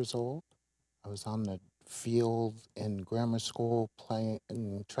 8 years old, I was on the field in grammar school playing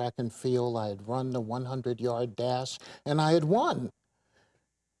track and field. I had run the 100-yard dash, and I had won.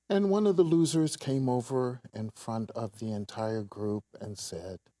 And one of the losers came over in front of the entire group and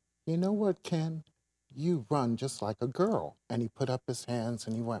said, "You know what, Ken? You run just like a girl." And he put up his hands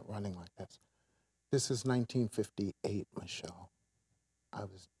and he went running like this. This is 1958, Michelle. I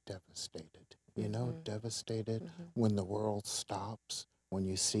was devastated. You know, devastated when the world stops, when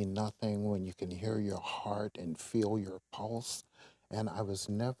you see nothing, when you can hear your heart and feel your pulse. And I was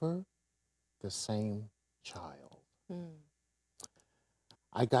never the same child.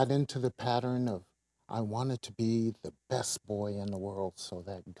 I got into the pattern of I wanted to be the best boy in the world so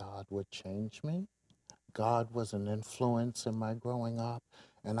that God would change me. God was an influence in my growing up,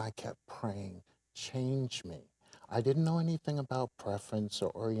 and I kept praying, change me. I didn't know anything about preference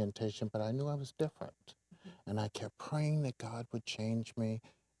or orientation, but I knew I was different. And I kept praying that God would change me.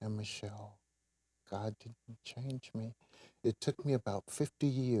 And Michelle, God didn't change me. It took me about 50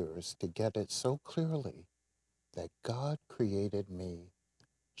 years to get it so clearly that God created me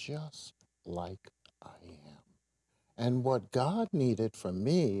just like I am. And what God needed from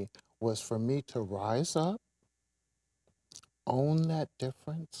me was for me to rise up, own that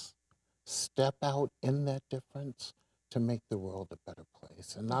difference, step out in that difference to make the world a better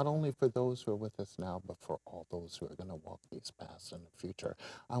place. And not only for those who are with us now, but for all those who are going to walk these paths in the future.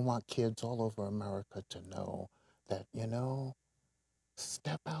 I want kids all over America to know that, you know,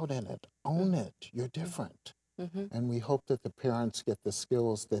 step out in it, own it, you're different. And we hope that the parents get the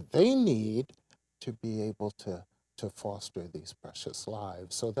skills that they need to be able to foster these precious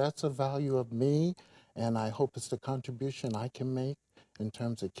lives. So that's a value of me, and I hope it's the contribution I can make in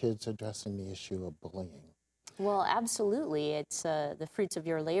terms of kids addressing the issue of bullying. Well, absolutely. It's the fruits of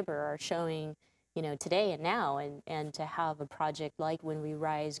your labor are showing, you know, today and now, and to have a project like When We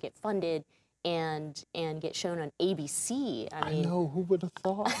Rise get funded and get shown on ABC. I mean, know, who would have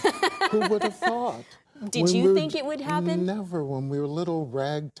thought? Who would have thought? Did you think it would happen? Never. When we were little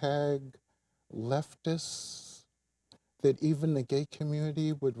ragtag leftists, that even the gay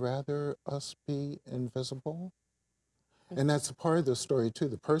community would rather us be invisible. And that's a part of the story, too.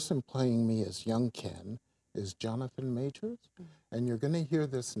 The person playing me as young Ken is Jonathan Majors. And you're going to hear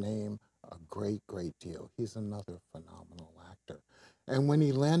this name a great, great deal. He's another phenomenal actor. And when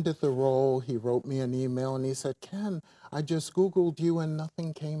he landed the role, he wrote me an email and he said, "Ken, I just Googled you and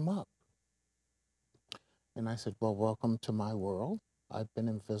nothing came up." And I said, "Well, welcome to my world. I've been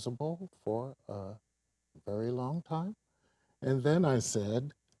invisible for a very long time." And then I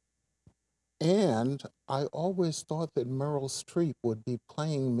said, "And I always thought that Meryl Streep would be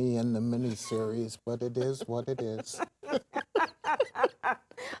playing me in the miniseries, but it is what it is."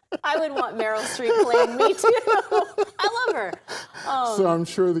 I would want Meryl Streep playing me too. I love her. So I'm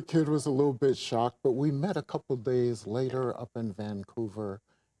sure the kid was a little bit shocked, but we met a couple days later up in Vancouver,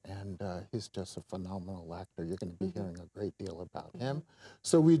 and he's just a phenomenal actor. You're going to be hearing a great deal about him.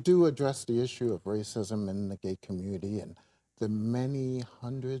 So we do address the issue of racism in the gay community, and the many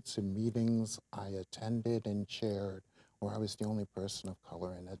hundreds of meetings I attended and chaired where I was the only person of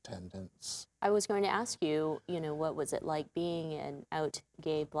color in attendance. I was going to ask you, you know, what was it like being an out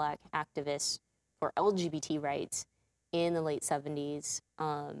gay Black activist for LGBT rights in the late 70s?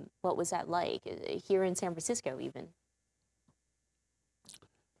 What was that like here in San Francisco even?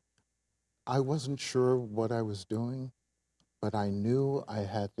 I wasn't sure what I was doing. but I knew I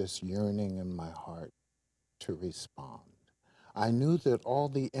had this yearning in my heart to respond. I knew that all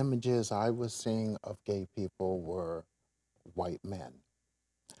the images I was seeing of gay people were white men.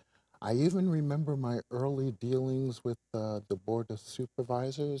 I even remember my early dealings with the Board of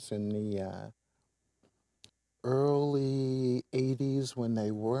Supervisors in the early 80s when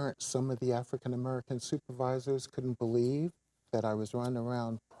they weren't, some of the African American supervisors couldn't believe that I was running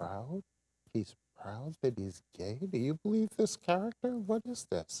around proud. He's proud that he's gay? Do you believe this character? What is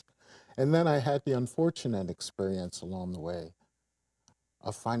this? And then I had the unfortunate experience along the way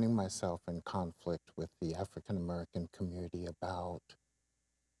of finding myself in conflict with the African American community about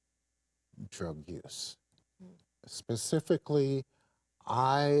drug use. Specifically,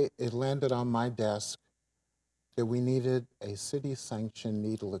 it landed on my desk that we needed a city-sanctioned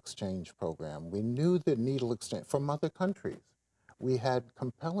needle exchange program. We knew that needle exchange from other countries. We had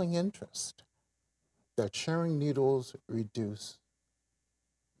compelling interest that sharing needles reduce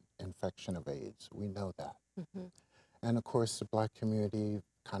infection of AIDS. We know that. Mm-hmm. And of course, the Black community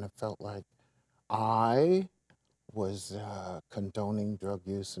kind of felt like I was condoning drug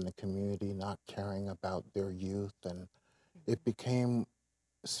use in the community, not caring about their youth, and it became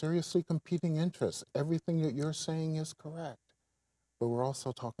seriously competing interests. Everything that you're saying is correct, but we're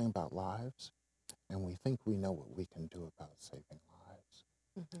also talking about lives, and we think we know what we can do about saving lives.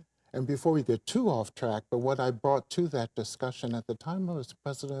 Mm-hmm. And before we get too off track, but what I brought to that discussion at the time, I was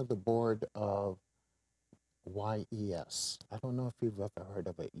president of the board of YES. I don't know if you've ever heard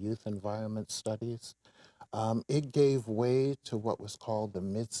of it, Youth Environment Studies. It gave way to what was called the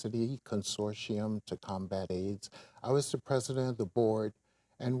Mid-City Consortium to Combat AIDS. I was the president of the board,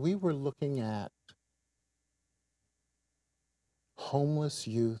 and we were looking at homeless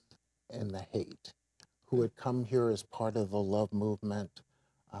youth in the Haight who had come here as part of the Love movement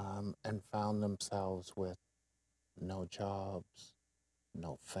and found themselves with no jobs,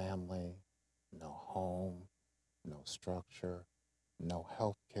 no family, no home, no structure, no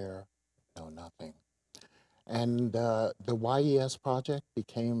health care, no nothing. And the YES project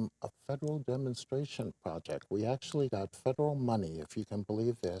became a federal demonstration project. We actually got federal money, if you can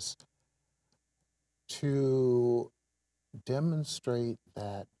believe this, to demonstrate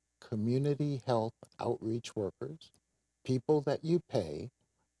that community health outreach workers, people that you pay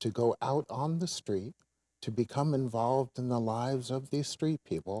to go out on the street, to become involved in the lives of these street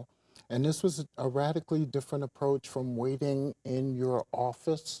people. And this was a radically different approach from waiting in your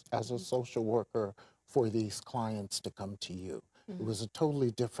office as a social worker for these clients to come to you. It was a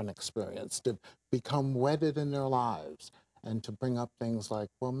totally different experience to become wedded in their lives and to bring up things like,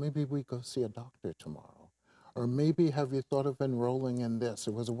 well, maybe we go see a doctor tomorrow. Or maybe have you thought of enrolling in this?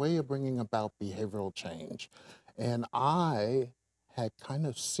 It was a way of bringing about behavioral change. And I had kind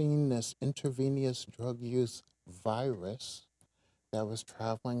of seen this intravenous drug use virus that was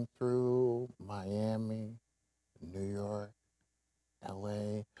traveling through Miami, New York,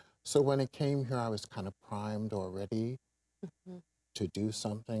 LA. So when it came here, I was kind of primed already to do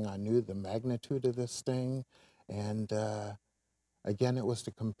something. I knew the magnitude of this thing. And again, it was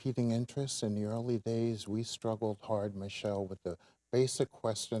the competing interests. In the early days, we struggled hard, Michelle, with the basic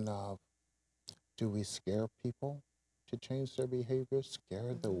question of, do we scare people to change their behavior,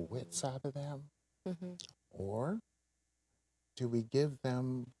 scare the wits out of them? Or do we give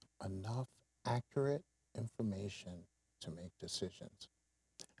them enough accurate information to make decisions?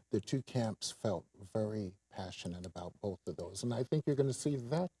 The two camps felt very passionate about both of those. And I think you're going to see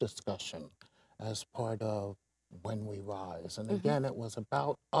that discussion as part of When We Rise. And again, it was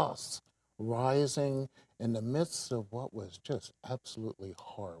about us rising in the midst of what was just absolutely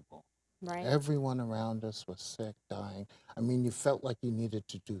horrible. Right. Everyone around us was sick, dying. I mean, you felt like you needed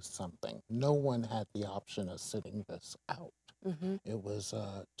to do something. No one had the option of sitting this out. It was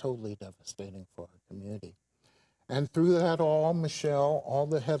totally devastating for our community. And through that all, Michelle, all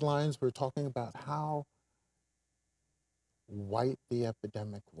the headlines were talking about how white the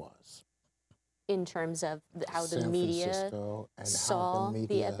epidemic was. In terms of how the San media Francisco and saw how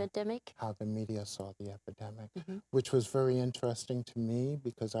the epidemic? How the media saw the epidemic, which was very interesting to me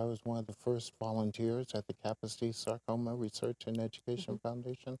because I was one of the first volunteers at the Kappa-C Sarcoma Research and Education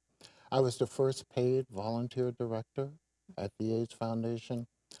Foundation. I was the first paid volunteer director at the AIDS Foundation.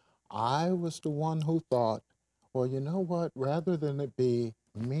 I was the one who thought, well, you know what, rather than it be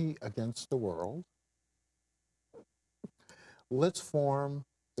me against the world, let's form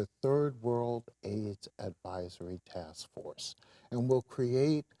the Third World AIDS Advisory Task Force, and we'll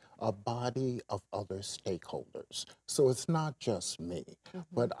create a body of other stakeholders. So it's not just me,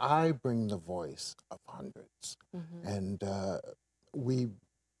 but I bring the voice of hundreds. And we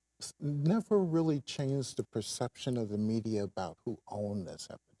never really changed the perception of the media about who owned this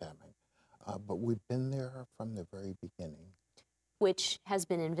epidemic. But we've been there from the very beginning. Which has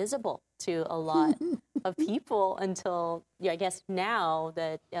been invisible to a lot of people until, I guess now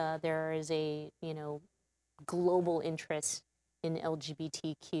that there is a, global interest in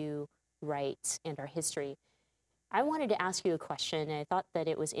LGBTQ rights and our history. I wanted to ask you a question, and I thought that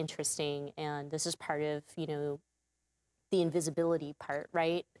it was interesting, and this is part of, the invisibility part,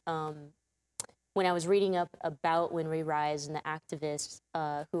 right? When I was reading up about When We Rise and the activists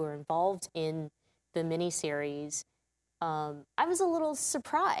who are involved in the miniseries, I was a little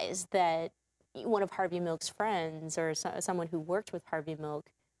surprised that one of Harvey Milk's friends, or someone who worked with Harvey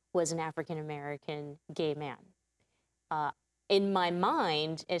Milk, was an African-American gay man. In my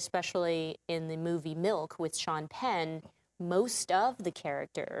mind, especially in the movie Milk with Sean Penn, most of the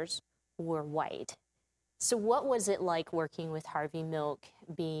characters were white. So what was it like working with Harvey Milk,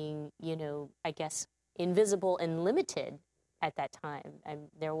 being, I guess, invisible and limited at that time? And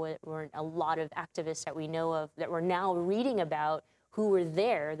there weren't a lot of activists that we know of that we're now reading about who were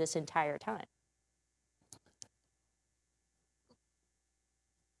there this entire time.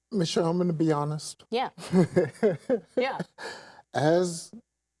 Michelle, I'm going to be honest. Yeah. Yeah. As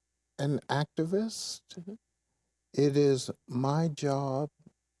an activist, it is my job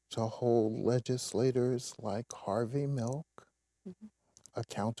to hold legislators like Harvey Milk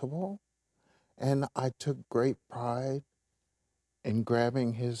accountable. And I took great pride in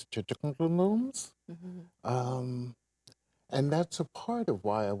grabbing his chichikalooms. And that's a part of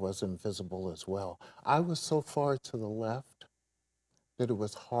why I was invisible as well. I was so far to the left that it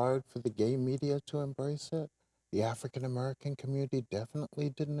was hard for the gay media to embrace it. The African-American community definitely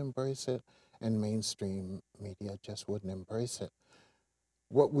didn't embrace it, and mainstream media just wouldn't embrace it.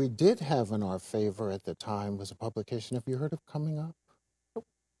 What we did have in our favor at the time was a publication. Have you heard of Coming Up?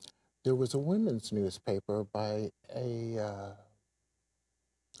 There was a women's newspaper by a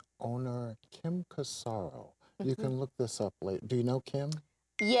owner, Kim Casaro. You can look this up later. Do you know Kim?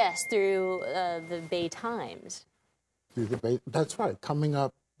 Yes, through the Bay Times. Through the Bay, that's right. Coming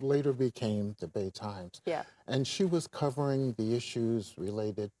Up later became the Bay Times. Yeah. And she was covering the issues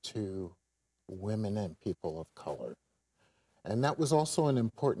related to women and people of color. And that was also an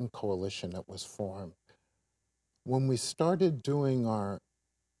important coalition that was formed. When we started doing our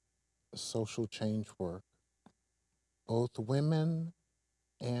social change work, both women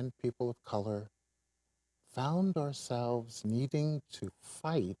and people of color found ourselves needing to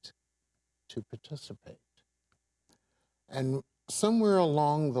fight to participate. And somewhere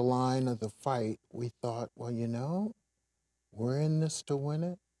along the line of the fight, we thought, well, we're in this to win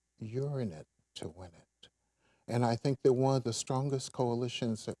it, you're in it to win it. And I think that one of the strongest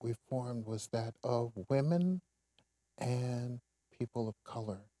coalitions that we formed was that of women and people of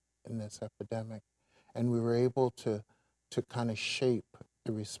color in this epidemic. And we were able to kind of shape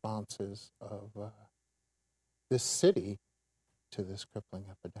the responses of this city to this crippling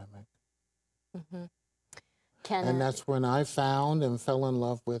epidemic. And that's when I found and fell in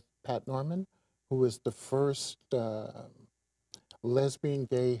love with Pat Norman, who was the first lesbian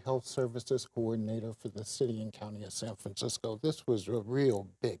gay health services coordinator for the city and county of San Francisco. This was a real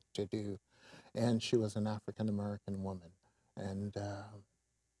big to-do, and she was an African-American woman. And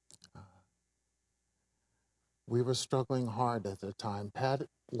we were struggling hard at the time. Pat,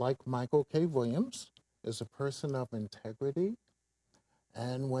 like Michael K. Williams, is a person of integrity.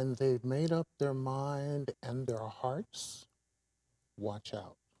 And when they've made up their mind and their hearts, watch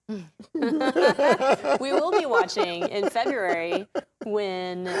out. We will be watching in February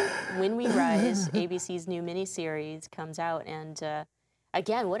when We Rise, ABC's new miniseries, comes out. And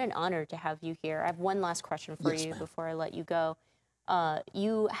again, what an honor to have you here. I have one last question for you before I let you go.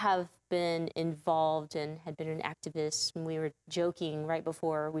 You have been involved and had been an activist, and we were joking right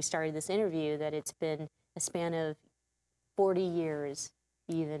before we started this interview that it's been a span of 40 years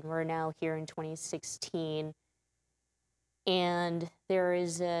even. We're now here in 2016. And there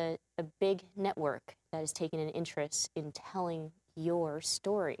is a big network that has taken an interest in telling your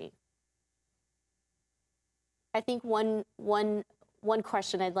story. I think one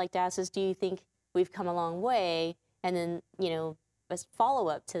question I'd like to ask is, do you think we've come a long way? And then, a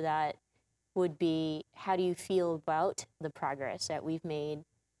follow-up to that would be, how do you feel about the progress that we've made,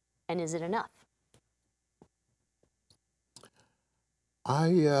 and is it enough?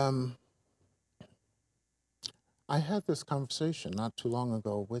 I had this conversation not too long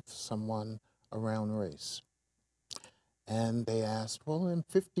ago with someone around race. And they asked, well, in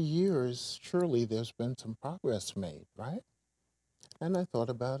 50 years, surely there's been some progress made, right? And I thought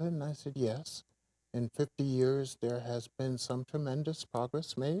about it and I said, yes. In 50 years, there has been some tremendous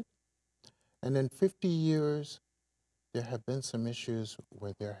progress made. And in 50 years, there have been some issues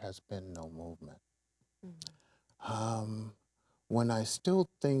where there has been no movement. When I still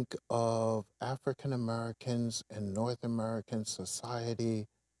think of African Americans in North American society,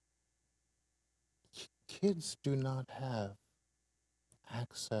 kids do not have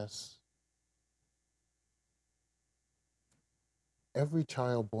access. Every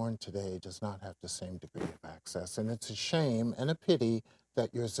child born today does not have the same degree of access, and it's a shame and a pity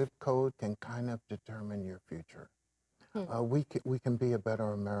that your zip code can kind of determine your future. We can be a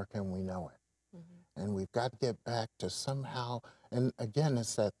better American, we know it. And we've got to get back to somehow, and again,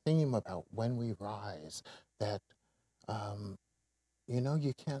 it's that theme about when we rise, that,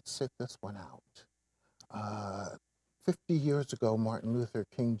 you can't sit this one out. 50 years ago, Martin Luther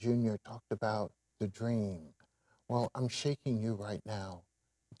King Jr. talked about the dream. Well, I'm shaking you right now.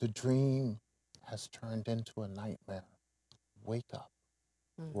 The dream has turned into a nightmare. Wake up,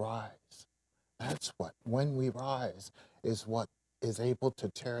 rise. That's what, when we rise, is what is able to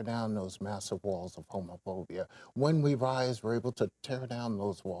tear down those massive walls of homophobia. When we rise, we're able to tear down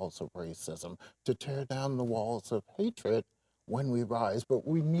those walls of racism, to tear down the walls of hatred when we rise. But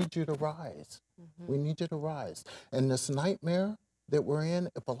we need you to rise. We need you to rise. And this nightmare that we're in,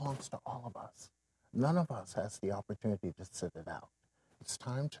 it belongs to all of us. None of us has the opportunity to sit it out. It's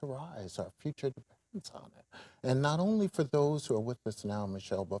time to rise. Our future depends on it. And not only for those who are with us now,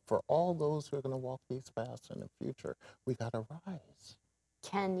 Michelle, but for all those who are going to walk these paths in the future, we got to rise.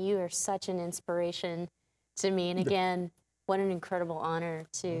 Ken, you are such an inspiration to me. And again, what an incredible honor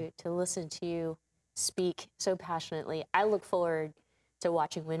to listen to you speak so passionately. I look forward to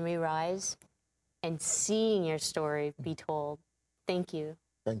watching When We Rise and seeing your story be told. Thank you.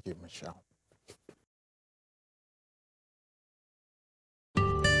 Thank you, Michelle.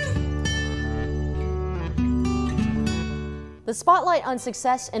 The spotlight on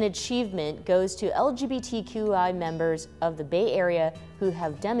success and achievement goes to LGBTQI members of the Bay Area who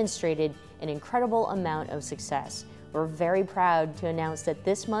have demonstrated an incredible amount of success. We're very proud to announce that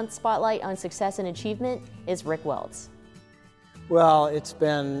this month's spotlight on success and achievement is Rick Welts. Well, it's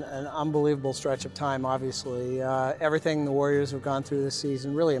been an unbelievable stretch of time, obviously. Everything the Warriors have gone through this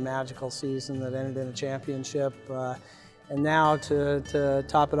season, really a magical season that ended in a championship. And now to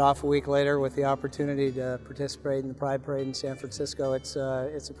top it off a week later with the opportunity to participate in the Pride Parade in San Francisco, it's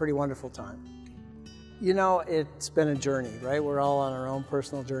a pretty wonderful time. You know, it's been a journey, right? We're all on our own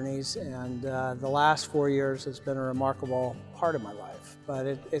personal journeys, and the last 4 years has been a remarkable part of my life, but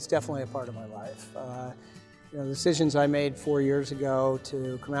it's definitely a part of my life. The decisions I made 4 years ago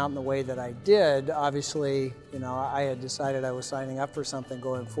to come out in the way that I did, obviously, I had decided I was signing up for something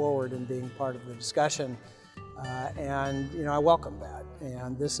going forward and being part of the discussion. I welcome that.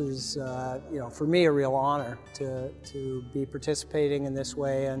 And this is, for me, a real honor to be participating in this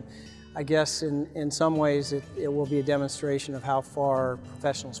way. And I guess in some ways it will be a demonstration of how far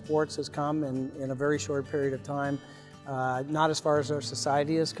professional sports has come in a very short period of time. Not as far as our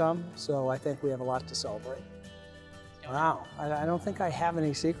society has come, so I think we have a lot to celebrate. Wow, I don't think I have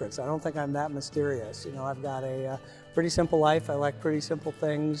any secrets. I don't think I'm that mysterious. I've got a pretty simple life. I like pretty simple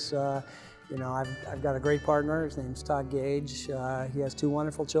things. I've got a great partner. His name's Todd Gage. He has two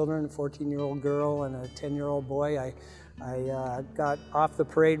wonderful children, a 14-year-old girl and a 10-year-old boy. I got off the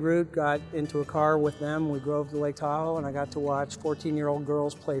parade route, got into a car with them. We drove to Lake Tahoe, and I got to watch 14-year-old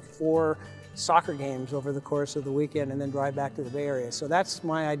girls play 4 soccer games over the course of the weekend and then drive back to the Bay Area. So that's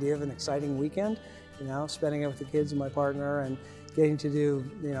my idea of an exciting weekend, spending it with the kids and my partner and getting to do,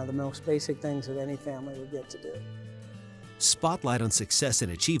 the most basic things that any family would get to do. Spotlight on Success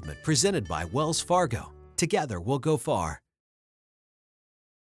and Achievement presented by Wells Fargo. Together we'll go far.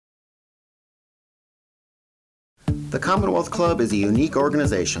 The Commonwealth Club is a unique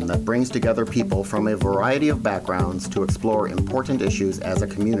organization that brings together people from a variety of backgrounds to explore important issues as a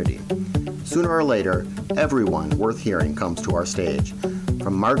community. Sooner or later, everyone worth hearing comes to our stage.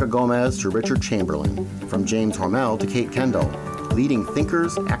 From Marga Gomez to Richard Chamberlain, from James Hormel to Kate Kendall, leading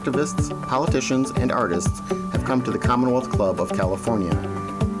thinkers, activists, politicians, and artists have come to the Commonwealth Club of California.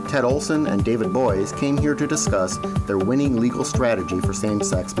 Ted Olson and David Boyes came here to discuss their winning legal strategy for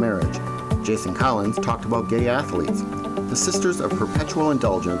same-sex marriage. Jason Collins talked about gay athletes. The Sisters of Perpetual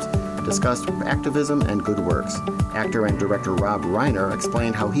Indulgence discussed activism and good works. Actor and director Rob Reiner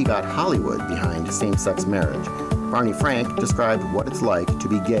explained how he got Hollywood behind same-sex marriage. Barney Frank described what it's like to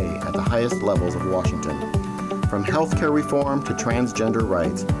be gay at the highest levels of Washington. From healthcare reform to transgender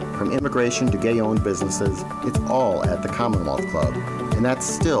rights, From immigration to gay-owned businesses, it's all at the Commonwealth Club. And that's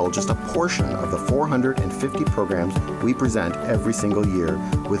still just a portion of the 450 programs we present every single year,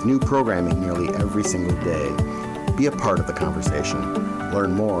 with new programming nearly every single day. Be a part of the conversation.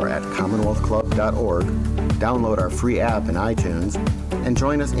 Learn more at commonwealthclub.org, download our free app in iTunes, and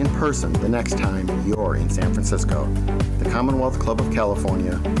join us in person the next time you're in San Francisco. The Commonwealth Club of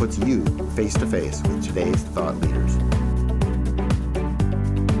California puts you face to face with today's thought leaders.